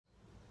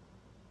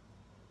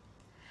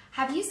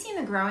Have you seen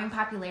the growing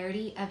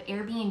popularity of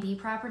Airbnb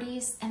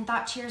properties and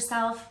thought to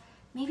yourself,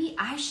 maybe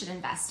I should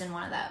invest in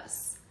one of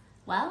those?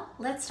 Well,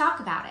 let's talk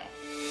about it.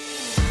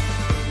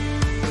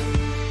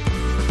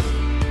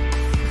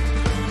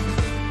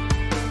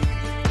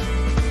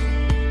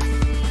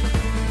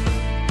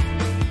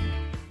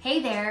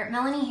 Hey there,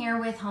 Melanie here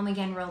with Home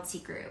Again Realty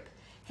Group.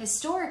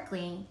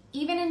 Historically,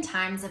 even in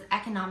times of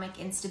economic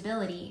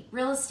instability,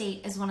 real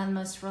estate is one of the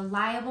most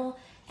reliable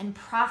and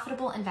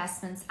profitable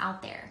investments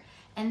out there.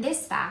 And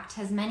this fact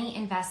has many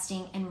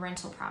investing in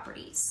rental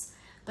properties.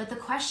 But the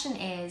question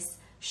is,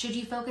 should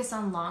you focus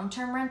on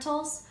long-term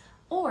rentals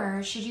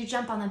or should you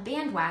jump on the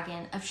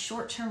bandwagon of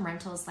short-term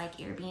rentals like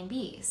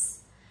Airbnbs?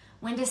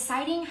 When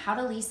deciding how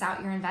to lease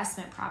out your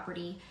investment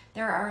property,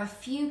 there are a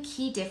few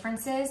key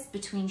differences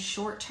between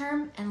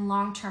short-term and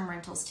long-term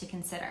rentals to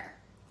consider.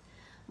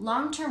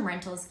 Long-term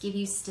rentals give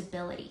you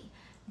stability.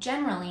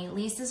 Generally,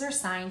 leases are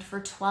signed for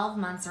 12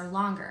 months or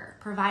longer,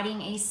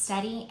 providing a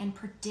steady and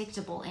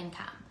predictable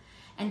income.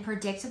 And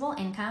predictable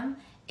income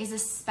is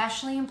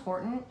especially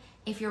important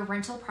if your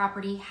rental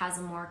property has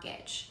a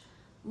mortgage.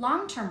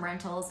 Long-term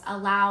rentals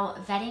allow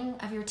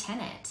vetting of your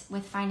tenant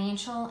with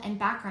financial and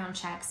background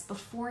checks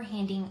before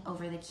handing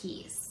over the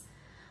keys.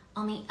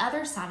 On the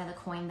other side of the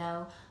coin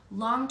though,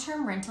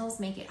 long-term rentals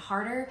make it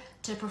harder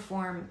to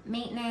perform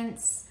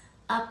maintenance,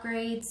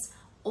 upgrades,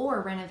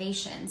 or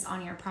renovations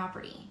on your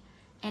property.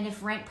 And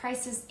if rent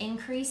prices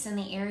increase in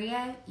the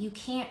area, you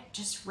can't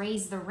just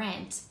raise the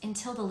rent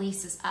until the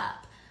lease is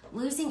up,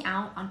 losing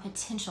out on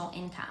potential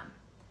income.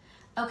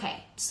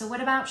 Okay, so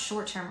what about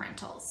short-term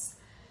rentals?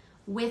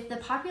 With the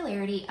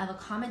popularity of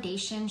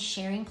accommodation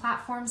sharing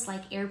platforms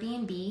like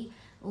Airbnb,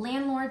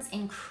 landlords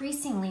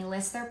increasingly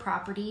list their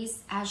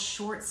properties as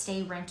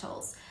short-stay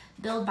rentals,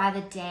 billed by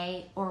the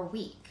day or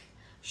week.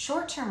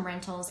 Short-term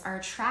rentals are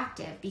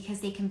attractive because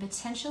they can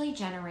potentially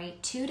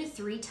generate 2 to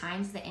 3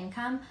 times the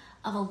income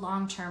of a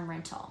long-term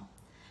rental.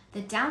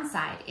 The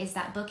downside is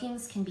that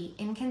bookings can be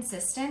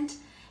inconsistent,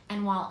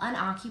 and while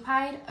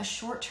unoccupied, a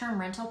short-term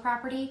rental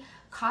property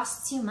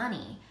costs you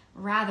money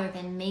rather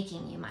than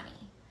making you money.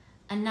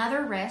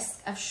 Another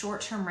risk of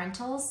short-term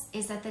rentals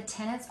is that the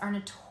tenants are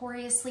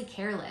notoriously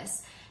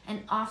careless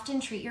and often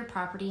treat your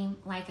property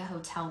like a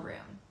hotel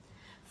room.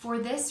 For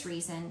this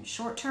reason,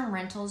 short-term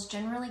rentals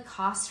generally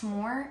cost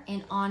more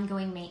in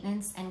ongoing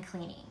maintenance and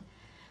cleaning.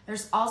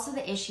 There's also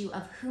the issue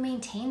of who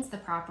maintains the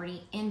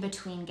property in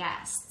between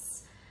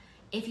guests.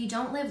 If you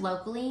don't live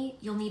locally,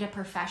 you'll need a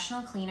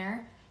professional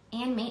cleaner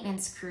and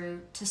maintenance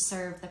crew to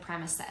serve the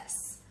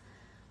premises.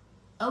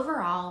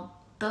 Overall,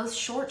 both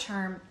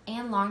short-term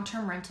and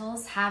long-term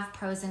rentals have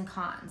pros and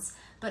cons,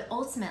 but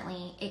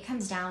ultimately it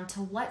comes down to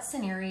what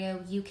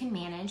scenario you can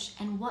manage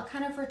and what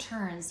kind of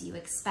returns you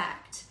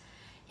expect.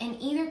 In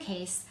either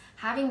case,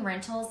 having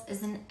rentals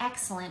is an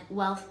excellent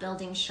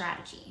wealth-building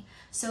strategy.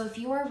 So if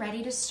you are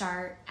ready to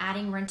start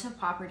adding rental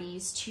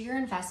properties to your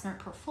investment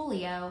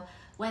portfolio,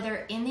 whether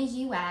in the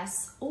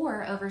US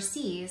or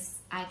overseas,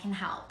 I can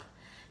help.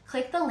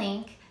 Click the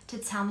link to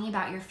tell me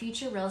about your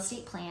future real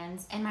estate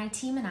plans, and my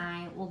team and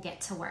I will get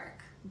to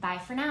work. Bye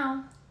for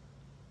now.